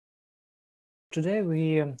Today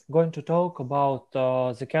we are going to talk about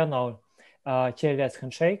the kernel TLS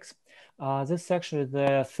handshakes. This is actually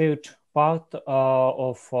the third part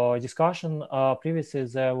of discussion. Previously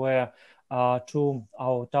there were two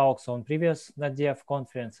our talks on previous Netdev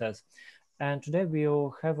conferences. And today we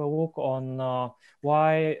will have a look on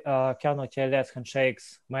why kernel TLS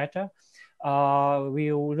handshakes matter.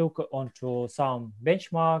 We will look onto some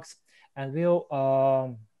benchmarks, and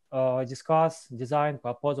we'll discuss design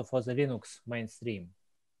proposal for the Linux mainstream.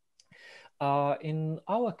 In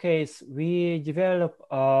our case, we develop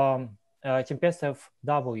Tempest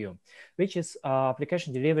W, which is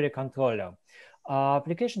application delivery controller.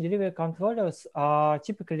 Application delivery controllers are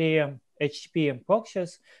typically HTTP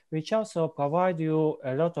proxies, which also provide you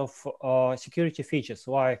a lot of security features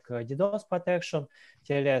like DDoS protection,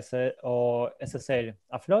 TLS or SSL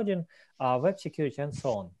offloading, web security, and so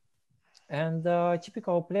on. And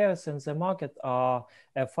typical players in the market are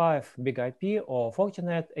F5 Big IP or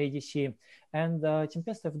Fortinet ADC, and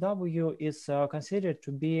Tempest FW is considered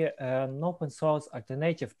to be an open source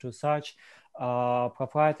alternative to such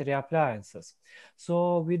proprietary appliances.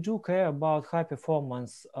 So we do care about high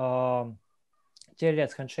performance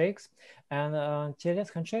TLS handshakes, and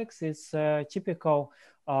TLS handshakes is typical,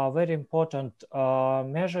 very important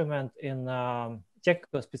measurement in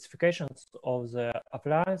technical specifications of the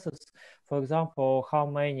appliances. For example, how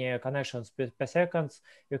many connections per second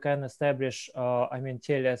you can establish,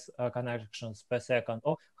 TLS connections per second,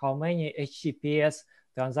 or how many HTTPS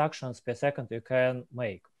transactions per second you can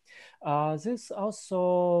make. This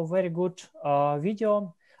also very good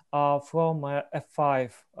video from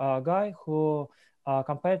F5 guy who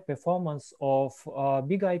compared performance of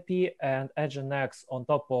Big IP and Nginx on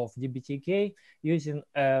top of DBTK using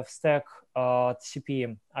a stack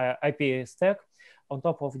TCP IP stack on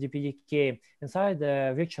top of DBTK inside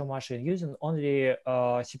the virtual machine using only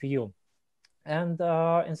CPU. And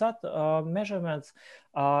in that measurements,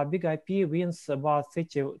 Big IP wins about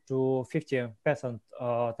 30 to 50%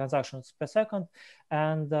 transactions per second.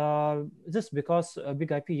 And this because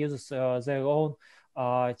Big IP uses their own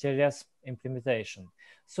TLS implementation.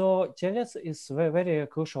 So TLS is very, very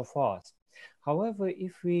crucial for us. However,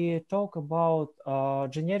 if we talk about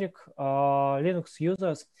generic Linux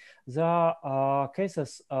users, there are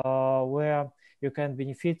cases where you can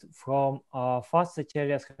benefit from faster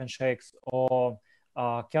TLS handshakes or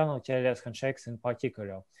kernel TLS handshakes in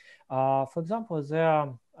particular. For example, there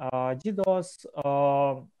are DDoS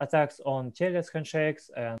attacks on TLS handshakes,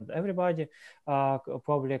 and everybody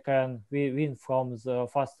probably can win from the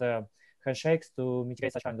faster handshakes to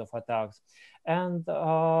mitigate such kind of attacks. And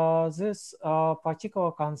this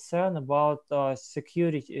particular concern about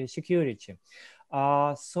security.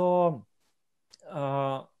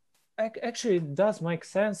 Actually, it does make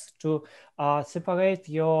sense to separate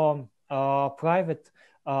your private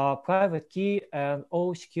key and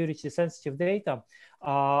all security sensitive data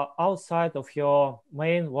outside of your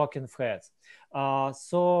main working threads.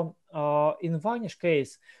 In Varnish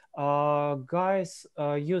case, guys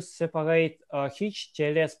use separate hitch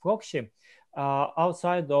TLS proxy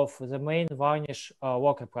outside of the main Varnish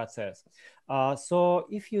worker process. So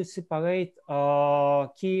if you separate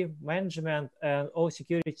key management and all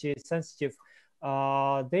security sensitive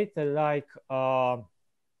data like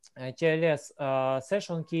TLS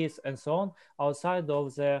session keys and so on outside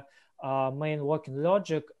of the main working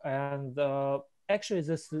logic, and actually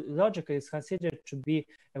this logic is considered to be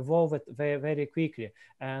evolved very, very quickly,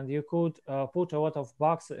 and you could put a lot of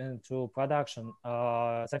bugs into production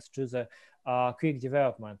thanks to the quick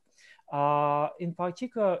development. In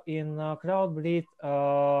particular, in CloudBleed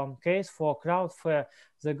case for Cloudflare,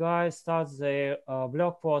 the guy starts the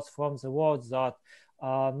blog post from the words that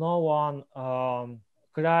no one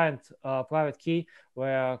client private key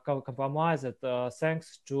were compromised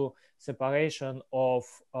thanks to separation of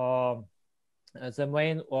the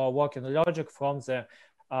main working logic from the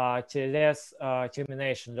TLS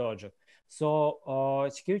termination logic. So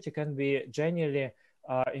security can be generally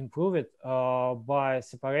improved by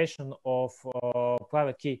separation of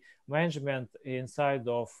private key management inside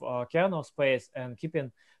of kernel space and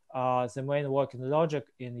keeping the main working logic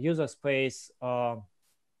in user space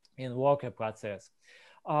in worker process.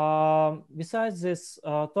 Besides this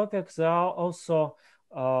topic, there are also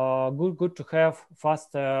good to have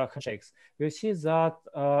faster handshakes. You see that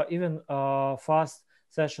even fast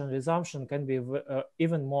session resumption can be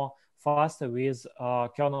even more faster with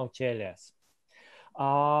kernel TLS.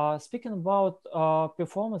 Speaking about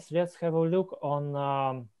performance, let's have a look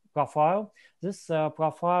on profile. This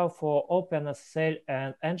profile for OpenSSL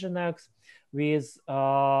and Nginx with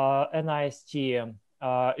NIST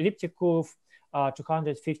elliptic curve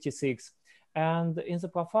 256 And in the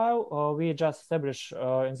profile, we just establish,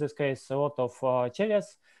 in this case, a lot of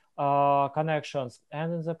TLS connections.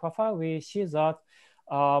 And in the profile, we see that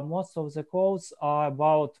most of the codes are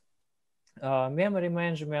about memory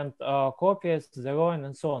management, copies, zeroing,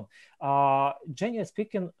 and so on. Generally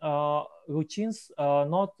speaking, routines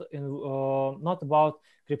not about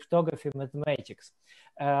cryptography mathematics.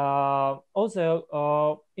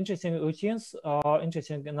 Also, interesting routines,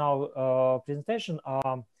 interesting in our presentation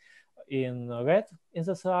are in red in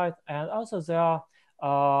the slide, and also there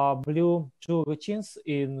are blue, two routines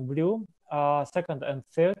in blue, second and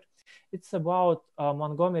third. It's about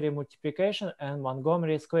Montgomery multiplication and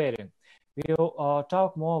Montgomery squaring. We'll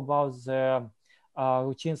talk more about the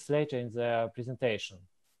routines later in the presentation.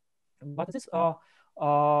 But in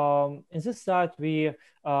this slide, we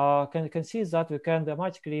can see that we can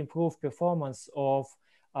dramatically improve performance of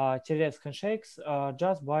TLS handshakes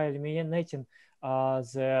just by eliminating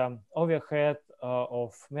the overhead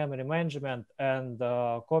of memory management and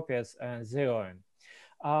copies and zeroing.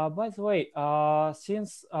 By the way,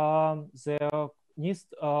 since the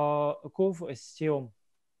NIST curve is still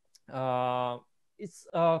it's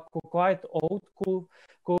quite old curve,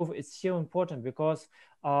 it's still important because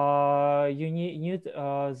you need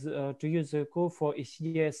to use the curve for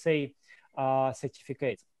ECDSA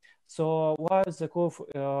certificates. So while the curve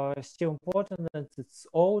is still important and it's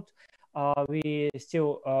old, we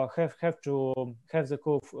still have to have the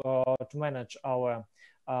curve to manage our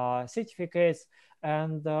certificates,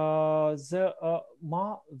 and the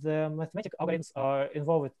mathematical algorithms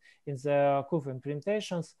involved in the curve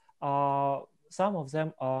implementations, some of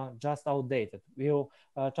them are just outdated. We'll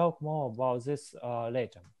talk more about this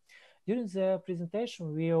later. During the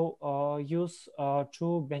presentation, we'll use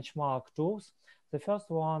two benchmark tools. The first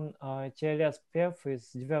one, TLS PEF,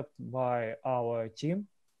 is developed by our team.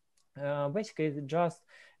 Basically, it just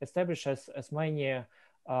establishes as many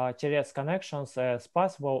TLS connections as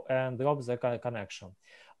possible and drops the connection.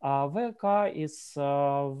 VLK is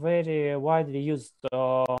very widely used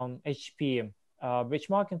HP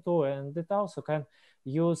benchmarking tool, and it also can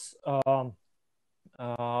use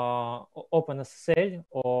OpenSSL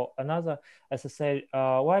or another SSL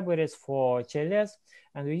libraries for TLS,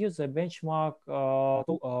 and we use the benchmark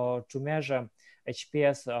to measure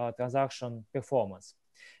HPS transaction performance.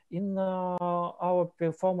 In our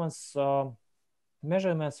performance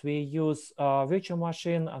measurements, we use virtual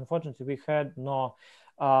machine. Unfortunately, we had no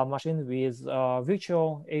machine with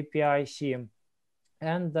virtual API-C,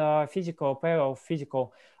 and physical pair of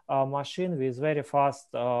physical machine with very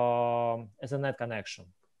fast Ethernet connection.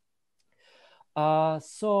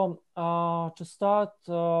 So to start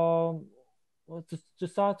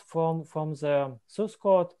from the source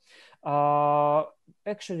code,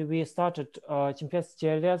 actually we started Tempest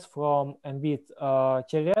TLS from Mbed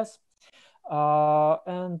TLS,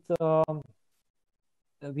 and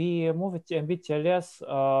we moved Mbed TLS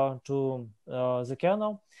to the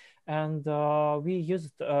kernel. And we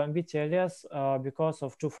used Mbed TLS because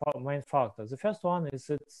of two main factors. The first one is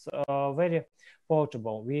it's very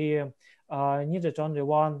portable. We needed only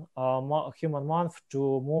one human month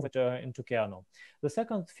to move it into kernel. The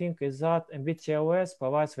second thing is that Mbed TLS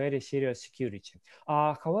provides very serious security.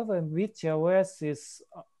 However, Mbed TLS is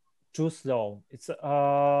too slow. It's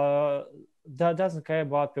that doesn't care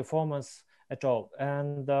about performance at all,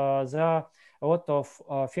 and there are a lot of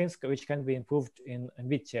things which can be improved in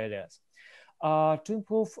Mbed TLS. To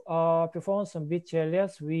improve performance on Mbed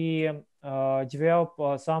TLS, we develop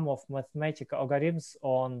some of mathematical algorithms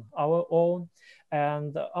on our own,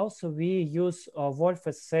 and also we use Wolf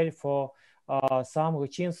SSL for some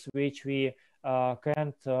routines which we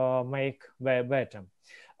can't make better.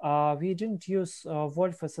 We didn't use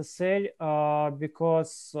Wolf SSL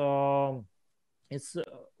because it's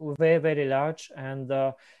very, very large, and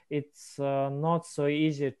it's not so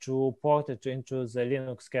easy to port it into the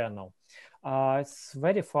Linux kernel. It's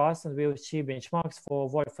very fast, and we'll see benchmarks for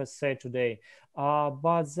Wolf SSL today.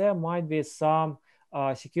 But there might be some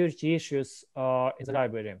security issues in the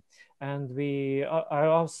library, and I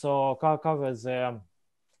also cover the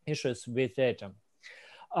issues with later.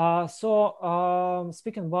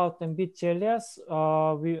 Speaking about Mbed TLS,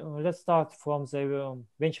 let's start from the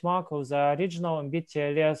benchmark of the original Mbed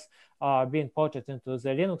TLS being ported into the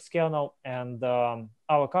Linux kernel and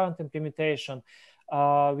our current implementation.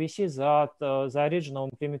 We see that the original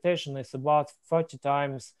implementation is about 30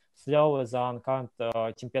 times slower than current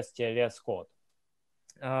Tempest TLS code.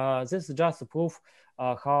 This is just a proof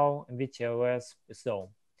how Mbed TLS is slow.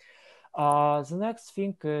 The next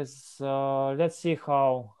thing is let's see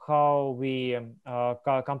how we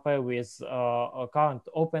compare with current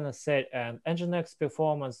OpenSL and Nginx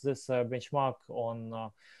performance. This benchmark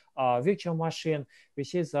on virtual machine. We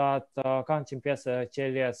see that current TLS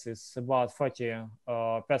TLS is about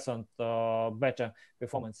 40% better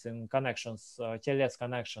performance in connections, TLS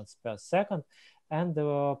connections per second, and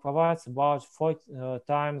provides about 4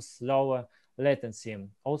 times lower latency,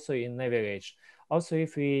 also in average. Also,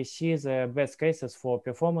 if we see the best cases for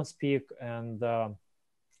performance peak and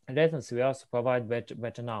latency, we also provide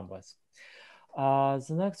better numbers. The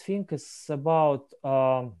next thing is about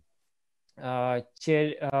the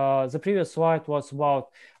previous slide was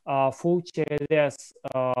about full TLS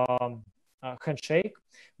handshake,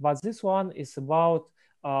 but this one is about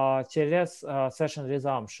TLS session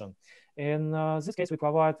resumption. In this case, we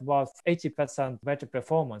provide about 80% better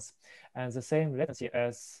performance and the same latency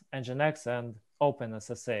as Nginx and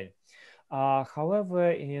OpenSSL.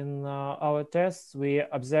 However, in our tests, we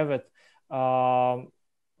observed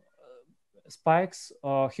spikes,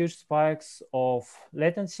 huge spikes of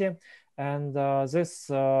latency, and this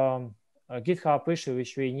GitHub issue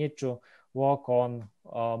which we need to work on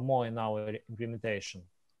more in our implementation.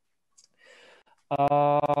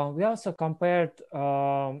 We also compared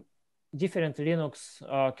different Linux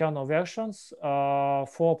kernel versions,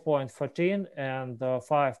 4.14 and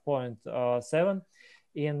 5.7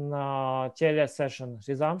 in TLS session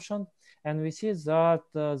resumption. And we see that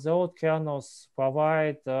the old kernels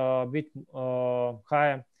provide a bit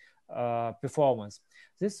higher performance.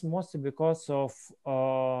 This is mostly because of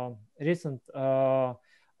recent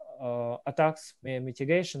attacks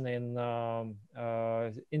mitigation in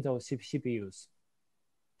Intel CPUs.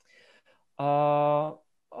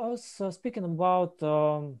 Also, speaking about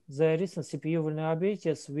the recent CPU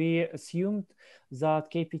vulnerabilities, we assumed that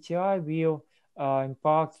KPTI will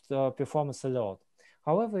impact performance a lot.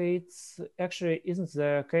 However, it's actually isn't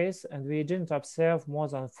the case, and we didn't observe more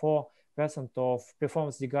than 4% of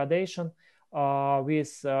performance degradation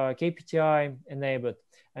with KPTI enabled.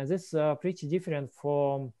 And this is pretty different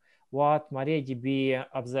from what MariaDB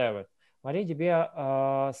observed. MariaDB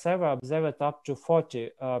server observed up to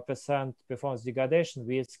 40% performance degradation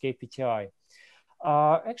with KPTI.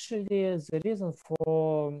 Actually, the reason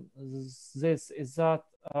for this is that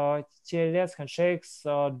TLS handshakes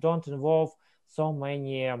don't involve so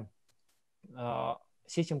many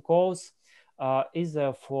system calls,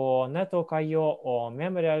 either for network I/O or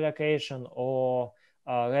memory allocation or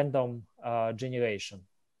random generation.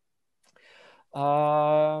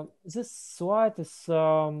 This slide is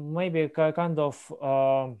maybe kind of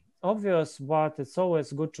obvious, but it's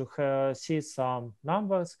always good to see some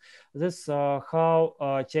numbers. This how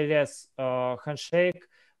TLS handshake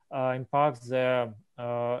impacts the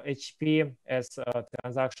HP as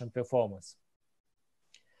transaction performance.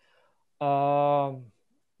 In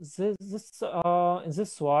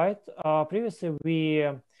this slide, previously we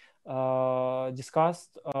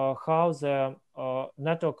discussed how the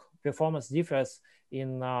network performance differs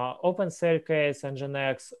in OpenSL case,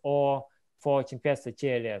 Nginx, or for Tempesta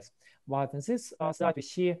TLS. But in this slide, we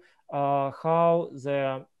see how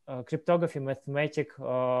the cryptography mathematic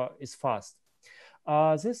is fast.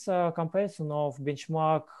 This comparison of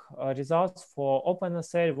benchmark results for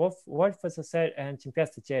OpenSL, WolfSSL, and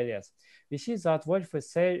Tempesta TLS. We see that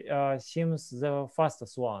WolfSSL seems the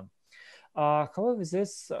fastest one. However,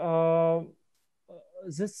 this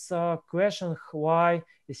question why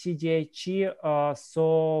the CDHE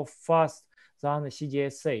so fast than the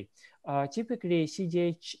CDSA. Typically,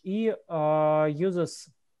 CDHE uses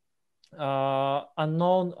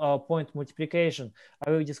unknown point multiplication.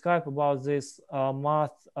 I will describe about this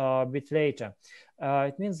math a bit later.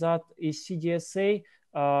 It means that CDSA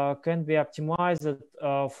can be optimized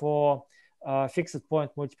for fixed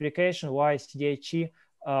point multiplication, while CDHE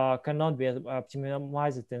cannot be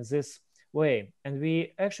optimized in this way. And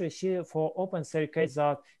we actually see for OpenSL case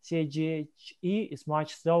that CDHE is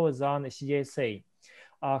much slower than CDSA.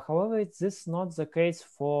 However, this is not the case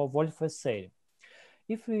for WolfSSL.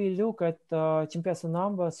 If we look at Tempesta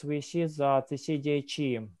numbers, we see that the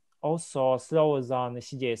CDHE also slower than the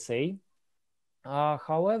CDSA.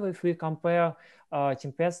 However, if we compare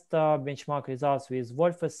Tempesta benchmark results with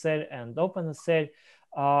WolfSSL and OpenSSL,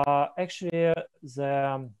 actually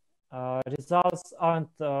the results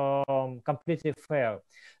aren't completely fair.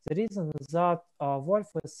 The reason is that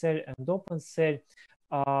WolfSSL and OpenSSL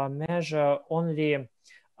measure only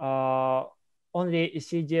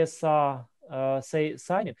CDSR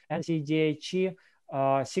signing and CDHE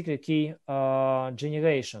secret key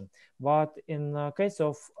generation. But in case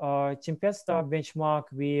of Tempesta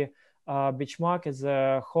benchmark, we benchmark is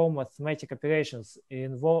home mathematical operations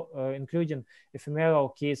including ephemeral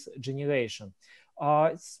keys generation.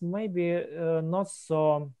 It's maybe not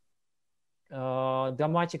so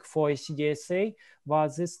dramatic for ECDSA,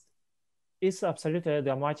 but this is absolutely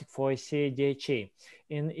dramatic for ECDHA.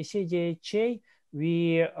 In ECDHA,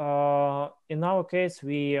 we, in our case,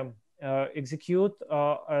 we execute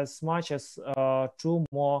as much as 2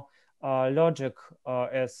 more logic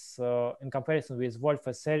as in comparison with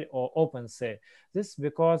WolfSL or OpenCell. This is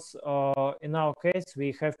because in our case,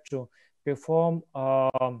 we have to perform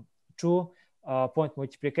 2 point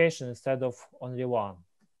multiplication instead of only 1.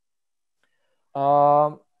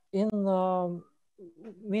 In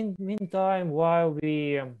meantime, while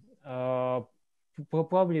we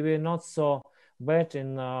probably we're not so bad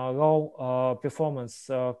in low performance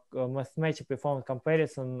mathematical performance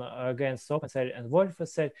comparison against OpenCell and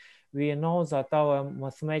WolfSL, we know that our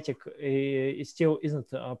mathematic still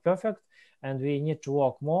isn't perfect, and we need to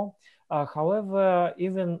work more. However,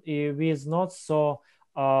 even with not so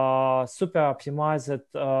super optimized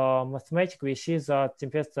mathematic, we see that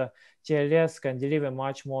Tempesta TLS can deliver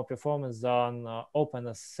much more performance than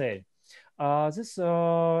OpenSL. This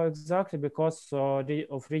exactly because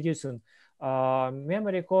of reducing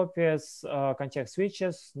memory copies, context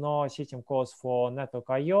switches, no system calls for network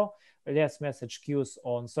I/O, less message queues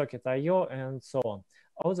on socket I/O, and so on.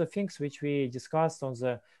 All the things which we discussed on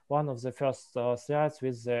the one of the first slides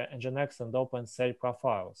with the Nginx and OpenCell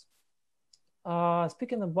profiles.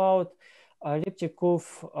 Speaking about elliptic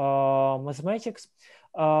curve mathematics,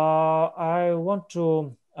 I want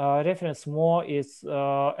to reference more is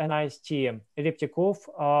NIST elliptic curve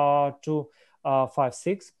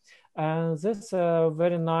 256, and this is a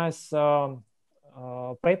very nice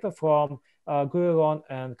paper from Guillon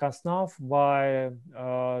and Kasnav by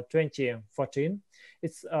 2014.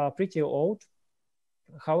 It's pretty old.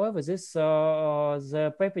 However, this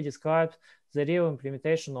the paper describes the real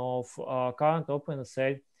implementation of current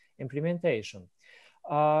OpenCell implementation.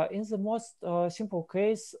 In the most simple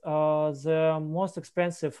case, the most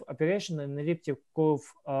expensive operation in elliptic curve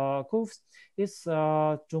curves is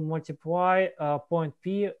to multiply point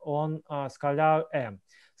P on scalar M.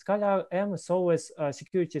 Scalar M is always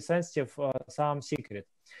security sensitive, some secret.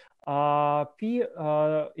 P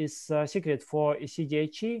is secret for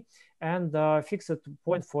ECDHE and fixed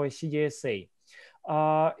point for ECDSA.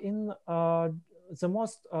 In the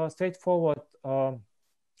most straightforward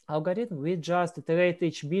algorithm, we just iterate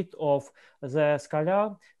each bit of the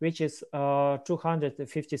scalar, which is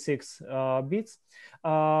 256 bits.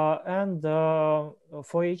 And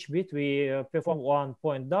for each bit, we perform 1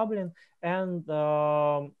 point doubling, and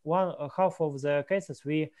half of the cases,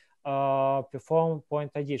 we perform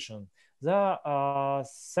point addition, the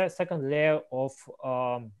second layer of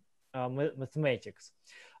mathematics.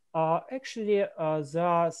 Actually, there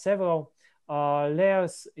are several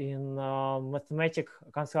layers in mathematic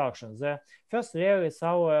construction. The first layer is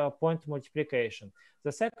our point multiplication.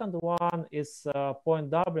 The second one is point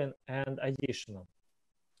doubling and addition.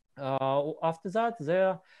 After that,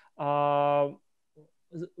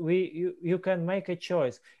 you can make a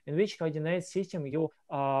choice in which coordinate system you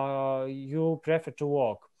prefer to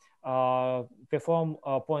work. Perform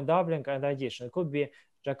point doubling and addition. It could be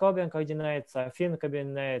Jacobian coordinates, affine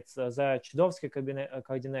coordinates, the Chudovsky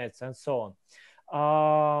coordinates, and so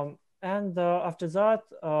on. And after that,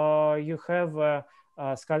 you have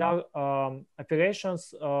scalar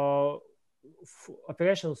operations,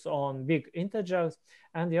 operations on big integers,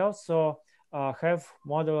 and you also have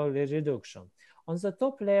modular reduction. On the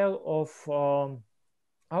top layer of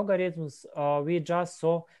algorithms, we just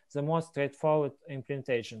saw the most straightforward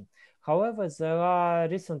implementation. However, there are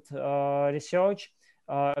recent research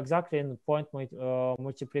exactly in point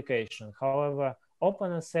multiplication. However,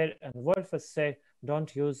 OpenCell and WolfSL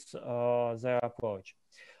don't use their approach.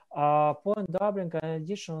 Point doubling and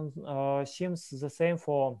addition seems the same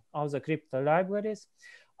for other crypto libraries.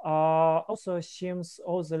 Also seems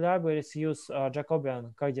all the libraries use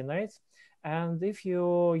Jacobian coordinates. And if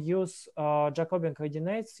you use Jacobian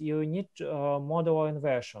coordinates, you need modular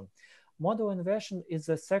inversion. Modular inversion is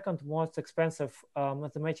the second most expensive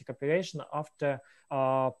mathematical operation after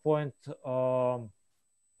point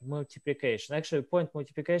multiplication. Actually, point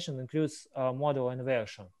multiplication includes modular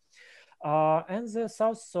inversion. And there's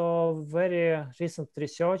also very recent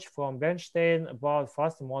research from Bernstein about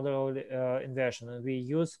fast modular inversion, and we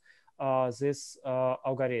use these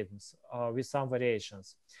algorithms with some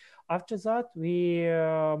variations. After that, we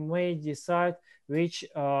may decide which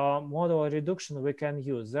modular reduction we can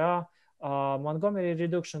use. There are Montgomery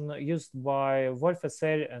reduction used by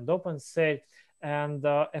WolfSL and OpenCell, and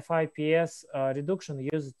FIPS reduction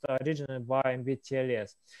used originally by Mbed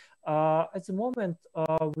TLS. At the moment,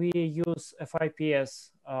 we use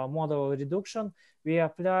FIPS model reduction. We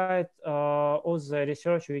applied all the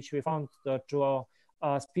research which we found to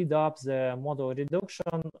speed up the model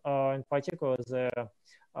reduction, in particular the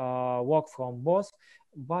work from both.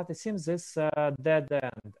 But it seems this dead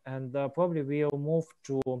end, and probably we'll move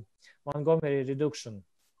to Montgomery reduction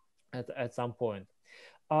at some point.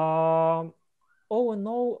 All in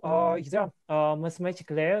all, there are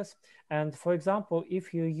mathematical layers. And for example,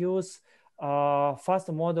 if you use fast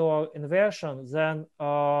modular inversion, then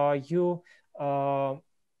you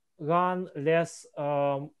run less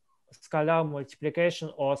scalar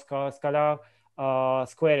multiplication or scalar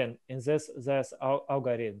squaring in this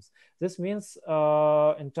algorithms. This means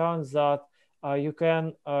in terms that you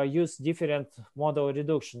can use different model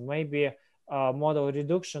reduction, maybe model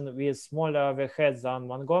reduction with smaller overheads than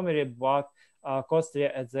Montgomery, but costly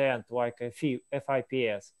at the end, like a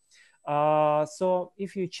FIPS. So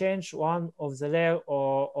if you change one of the layer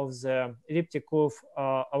or of the elliptic curve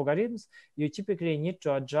algorithms, you typically need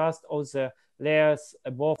to adjust all the layers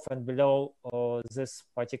above and below this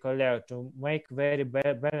particular layer to make very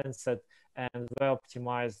balanced and well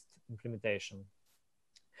optimized implementation.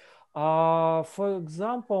 For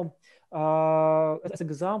example, as an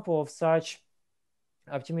example of such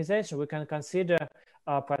optimization, we can consider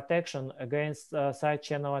protection against side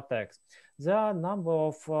channel attacks. There are a number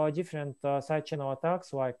of different side channel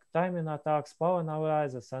attacks like timing attacks, power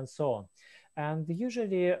analyzers, and so on. And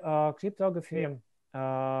usually cryptography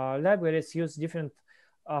libraries use different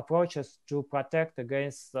approaches to protect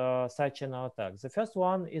against side channel attacks. The first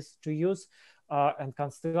one is to use and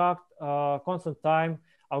construct constant time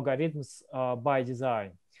algorithms by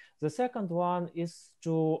design. The second one is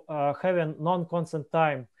to have a non-constant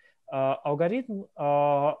time algorithm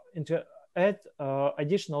to add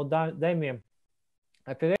additional dummy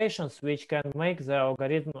operations which can make the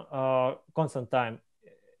algorithm constant time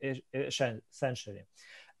essentially.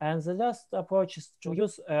 And the last approach is to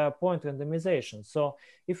use point randomization. So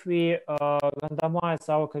if we randomize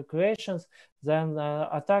our calculations, then the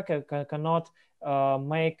attacker cannot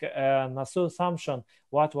make an assumption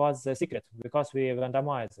what was the secret because we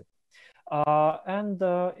randomized it. And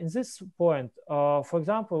in this point, for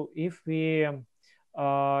example, if we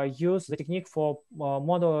use the technique for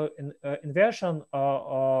model inversion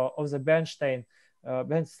of the Bernstein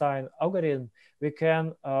algorithm, we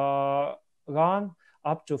can run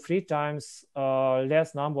up to 3 times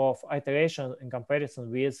less number of iterations in comparison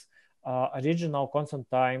with original constant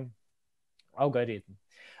time algorithm.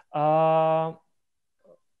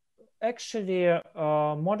 Actually,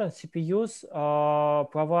 modern CPUs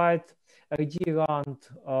provide a redirand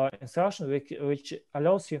instruction which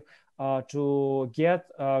allows you to get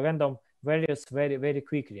random values very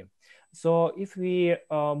quickly. So if we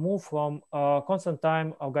move from constant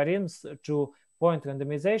time algorithms to point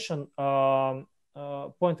randomization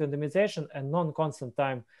and non-constant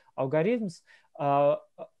time algorithms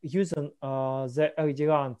using the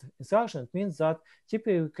redirand instruction, it means that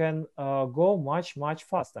typically we can go much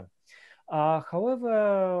faster.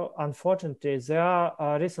 However, unfortunately, there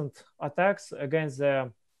are recent attacks against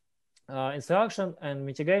the instruction, and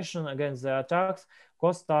mitigation against the attacks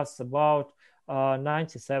cost us about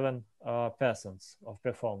 97% of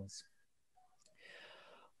performance.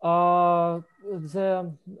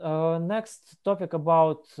 The next topic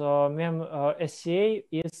about SCA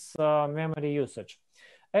is memory usage.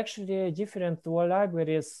 Actually, different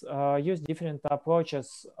libraries use different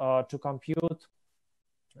approaches to compute,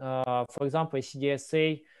 for example,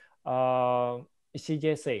 CDSA.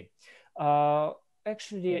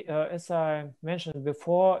 Actually, as I mentioned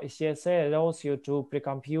before, CDSA allows you to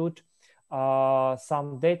pre-compute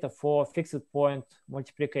some data for fixed point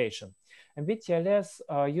multiplication. And Mbed TLS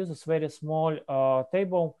uses very small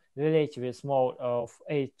table, relatively small, of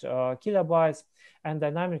 8 kilobytes, and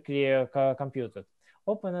dynamically computed.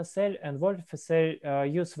 OpenSL and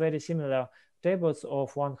WolfSL use very similar tables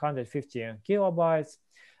of 150 kilobytes,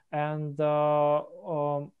 and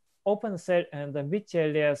OpenSL and Mbed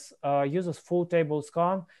TLS uses full table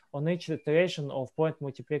scan on each iteration of point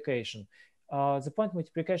multiplication. The point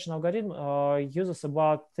multiplication algorithm uses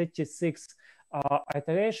about 36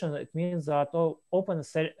 iteration. It means that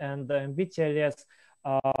OpenSL and Mbed TLS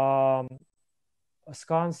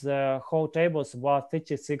scans the whole tables about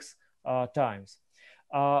 36 times.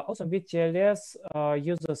 Also, Mbed TLS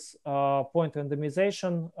uses point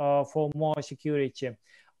randomization for more security,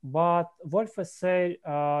 but WolfSL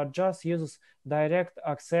just uses direct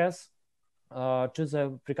access to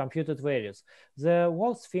the pre-computed values. The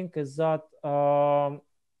worst thing is that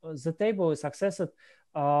the table is accessed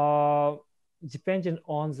depending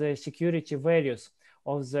on the security values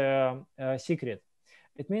of the secret.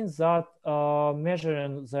 It means that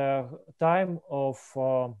measuring the time of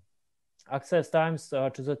access times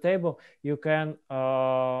to the table, you can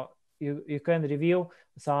review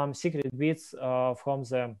some secret bits from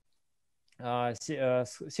the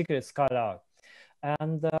secret scalar.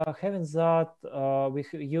 And having that, we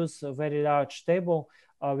use a very large table,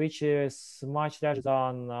 which is much larger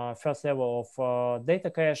than first level of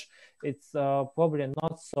data cache. It's probably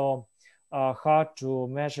not so hard to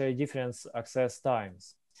measure different access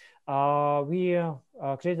times. We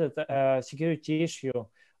created a security issue,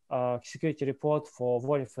 security report for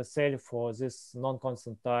WolfSL for this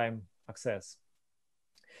non-constant time access.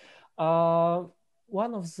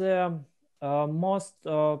 One of the most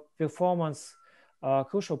performance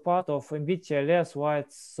crucial part of embedded TLS, why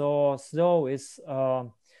it's so slow, is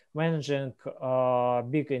managing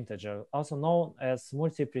big integer, also known as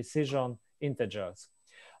multi-precision integers.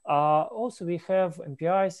 Also, we have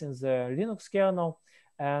MPIs in the Linux kernel,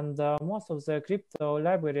 and most of the crypto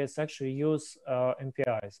libraries actually use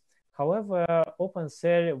MPIs. However,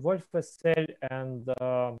 OpenCell, WolfSL, and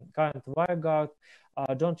current WireGuard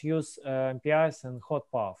don't use MPIs and hot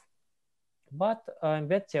path. But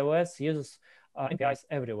embedded TLS uses MPIs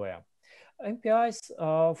everywhere. MPIs,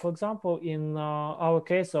 for example, in our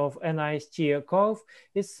case of NIST curve,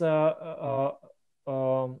 is a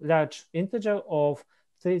large integer of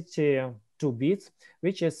 32 bits,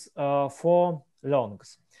 which is 4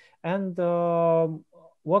 longs. And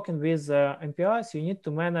working with MPIs, you need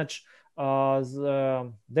to manage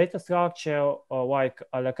the data structure, like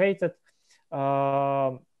allocated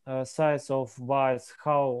size of bytes,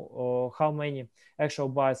 how many actual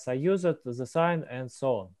bytes are used, the sign, and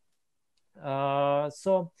so on.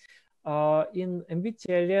 In embedded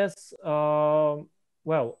TLS,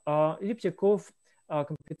 elliptic curve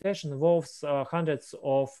computation involves hundreds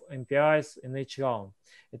of MPIs in each round.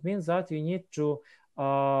 It means that you need to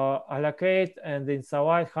allocate and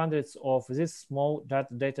initialize hundreds of these small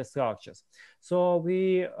data structures. So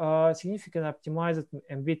we significantly optimized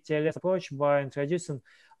embedded TLS approach by introducing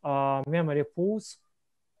memory pools,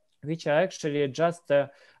 which are actually just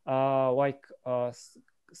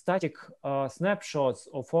static snapshots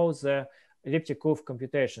of all the elliptic curve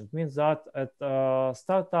computation. It means that at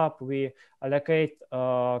startup, we allocate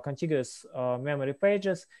contiguous memory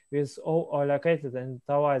pages with all allocated and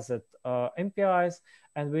initialized MPIs.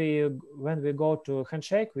 And when we go to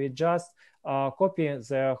handshake, we just copy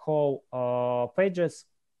the whole pages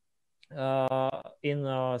in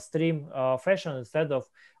a stream fashion instead of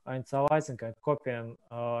initializing and copying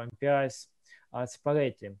MPIs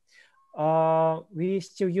separately. We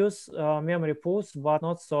still use memory pools, but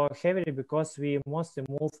not so heavily because we mostly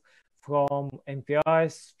move from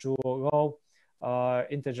MPIs to raw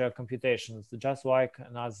integer computations, just like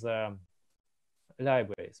another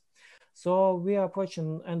libraries. So we are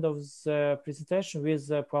approaching end of the presentation with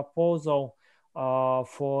the proposal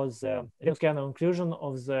for the Linux kernel inclusion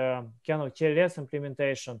of the kernel TLS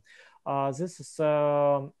implementation. This is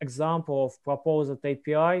an example of proposed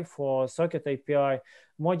API for socket API.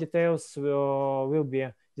 More details will be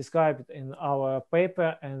described in our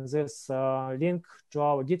paper, and this link to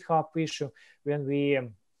our GitHub issue, when we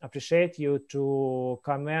appreciate you to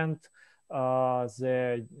comment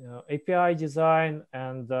the API design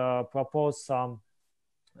and propose some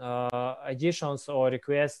additions or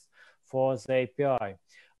requests for the API.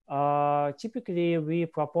 Typically, we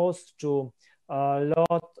propose to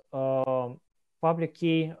load public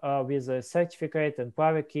key with a certificate and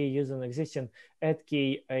private key using existing add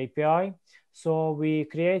key API. So we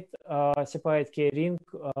create a separate key ring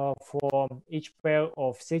for each pair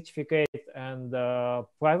of certificate and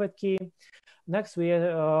private key. Next, we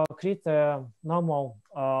create a normal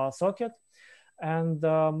socket and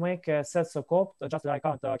make a set socket, just like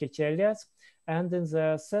current TLS. And in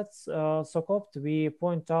the set socket, we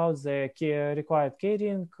point out the required key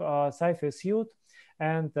ring, cipher suite,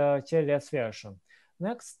 and TLS version.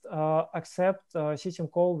 Next, accept system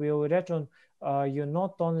call will return you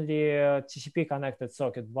not only TCP connected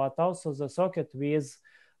socket, but also the socket with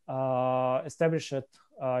established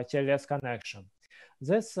TLS connection.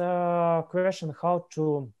 This question how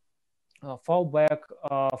to fall back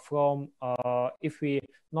from if we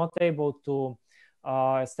not able to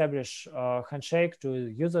establish handshake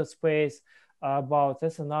to user space, about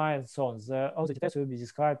SNI and so on. All the details will be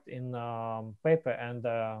described in paper and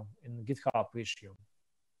in GitHub issue.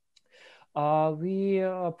 We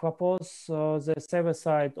propose the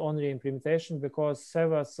server-side only implementation because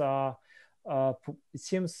servers are it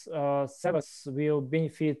seems servers will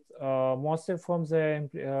benefit mostly from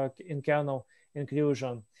the in-kernel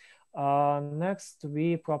inclusion. Next,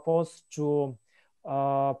 we propose to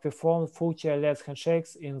perform full TLS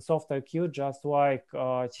handshakes in software queue, just like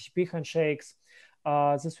TCP handshakes.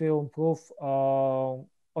 This will improve overall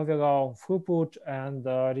throughput and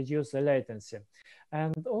reduce the latency.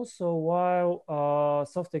 And also, while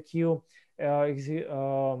software queue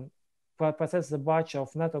processes a batch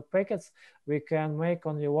of network packets, we can make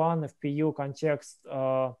only one FPU context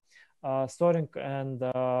storing and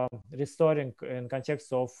restoring in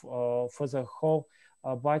context of for the whole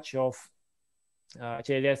batch of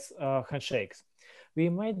TLS handshakes. We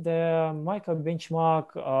made the micro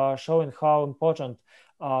benchmark showing how important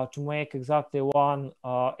to make exactly one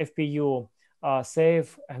FPU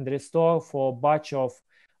save and restore for batch of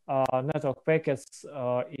network packets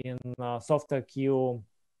in software queue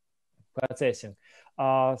processing.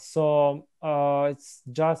 So it's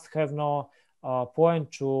just have no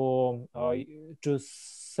point to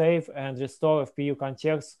save and restore FPU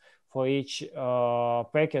context for each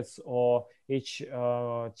packets or each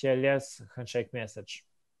TLS handshake message.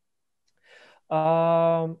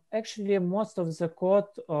 Actually, most of the code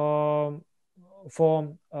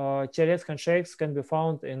for TLS handshakes can be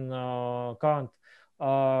found in current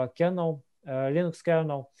kernel, Linux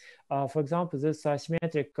kernel. For example, this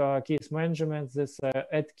asymmetric keys management, this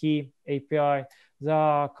add key API,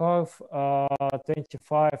 the curve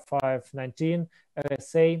 25519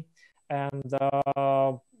 RSA, and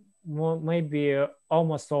maybe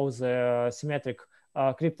almost all the symmetric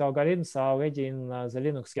crypto algorithms are already in the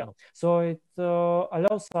Linux kernel. So it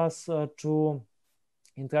allows us to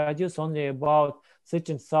introduce only about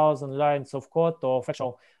 13,000 lines of code of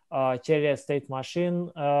actual TLS state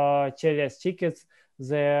machine, TLS tickets,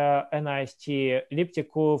 the NIST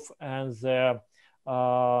elliptic curve, and the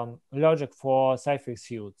logic for cipher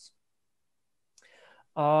suits.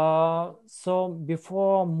 So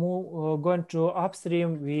before going to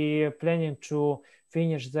upstream, we're planning to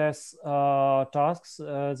finish these tasks.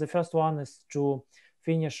 The first one is to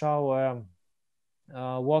finish our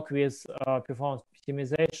work with performance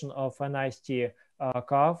optimization of NIST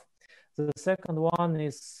curve. The second one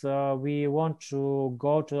is we want to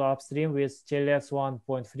go to upstream with TLS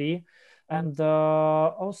 1.3. And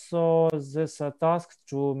also this task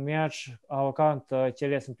to merge our current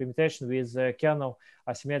TLS implementation with the kernel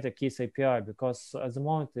asymmetric keys API, because at the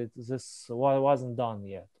moment this wasn't done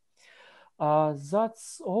yet.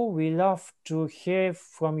 That's all. We love to hear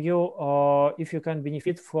from you if you can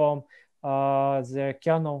benefit from the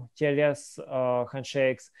kernel TLS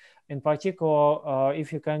handshakes. In particular,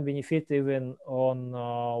 if you can benefit even on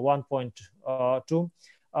 1.2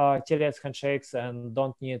 TLS handshakes and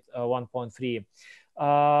don't need 1.3.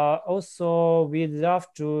 Also, we'd love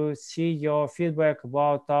to see your feedback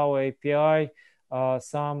about our API,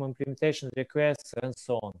 some implementation requests, and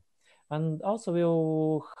so on. And also,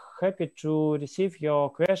 we're happy to receive your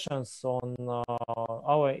questions on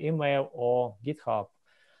our email or GitHub.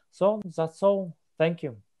 So that's all. Thank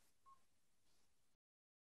you.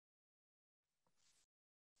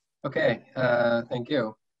 Okay, thank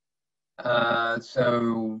you.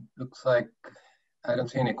 So looks like I don't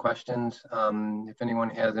see any questions. If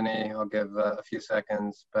anyone has any, I'll give a few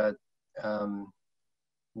seconds, but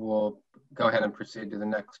we'll go ahead and proceed to the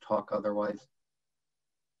next talk otherwise.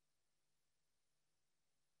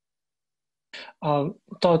 Tom,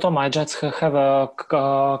 I just have a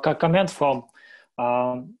comment from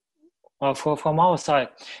our side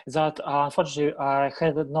that unfortunately I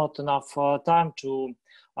had not enough time to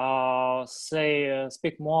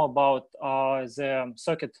speak more about the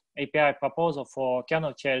circuit API proposal for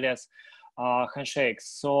kernel TLS handshakes.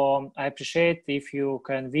 So I appreciate if you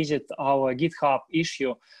can visit our GitHub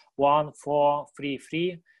issue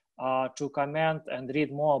 1433 to comment and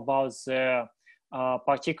read more about the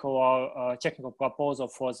particular technical proposal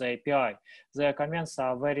for the API. The comments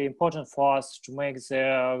are very important for us to make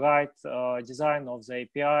the right design of the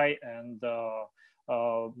API and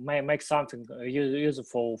make something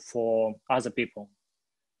useful for other people.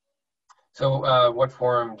 So what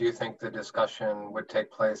forum do you think the discussion would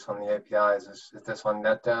take place on the APIs? Is this on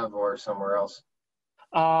Netdev or somewhere else?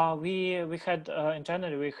 We had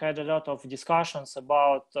internally, we had a lot of discussions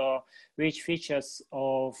about which features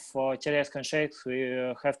of TLS handshakes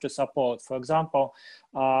we have to support. For example,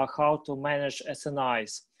 how to manage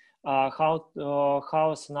SNIs, how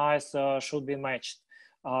SNIs should be matched.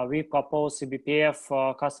 We propose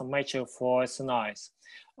CBPF custom matcher for SNIs.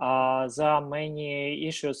 There are many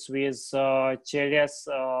issues with TLS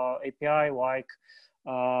API, like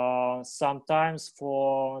sometimes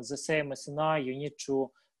for the same SNI, you need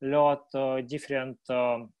to load different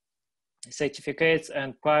certificates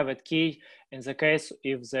and private key in the case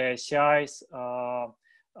if the CI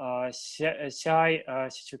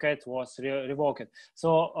certificate was revoked.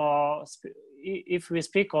 So if we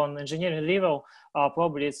speak on engineering level,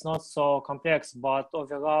 probably it's not so complex, but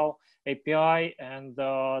overall API and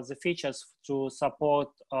the features to support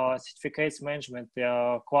certificates management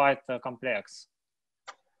are quite complex.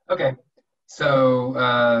 Okay,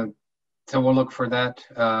 so so we'll look for that,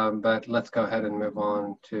 but let's go ahead and move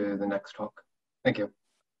on to the next talk. Thank you.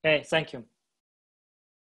 Okay, thank you.